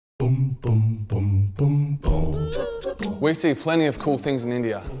We see plenty of cool things in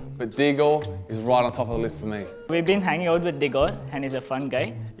India, but Digor is right on top of the list for me. We've been hanging out with Digor and he's a fun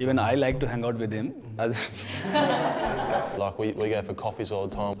guy. Even I like to hang out with him. Like we go for coffees all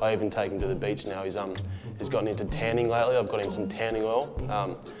the time. I even take him to the beach now. He's gotten into tanning lately. I've got him some tanning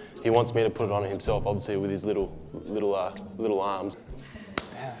oil. He wants me to put it on himself, obviously with his little arms.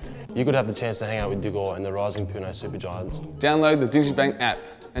 You could have the chance to hang out with Digor and the Rising Pune Supergiants. Download the Digibank app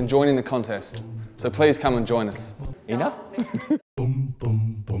and join in the contest. So please come and join us. Enough? Boom, boom.